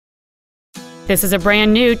This is a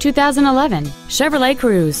brand new 2011 Chevrolet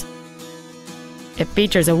Cruze. It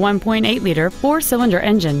features a 1.8-liter four-cylinder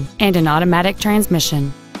engine and an automatic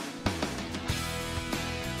transmission.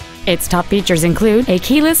 Its top features include a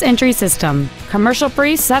keyless entry system,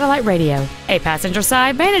 commercial-free satellite radio, a passenger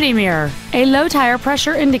side vanity mirror, a low tire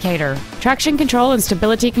pressure indicator, traction control and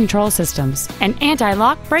stability control systems, an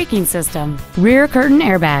anti-lock braking system, rear curtain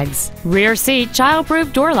airbags, rear seat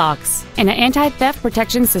child-proof door locks, and an anti-theft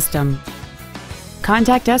protection system.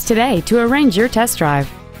 Contact us today to arrange your test drive.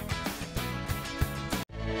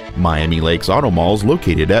 Miami Lakes Automall is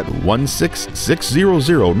located at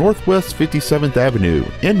 16600 Northwest 57th Avenue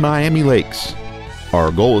in Miami Lakes.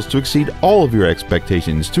 Our goal is to exceed all of your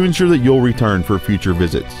expectations to ensure that you'll return for future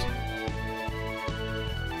visits.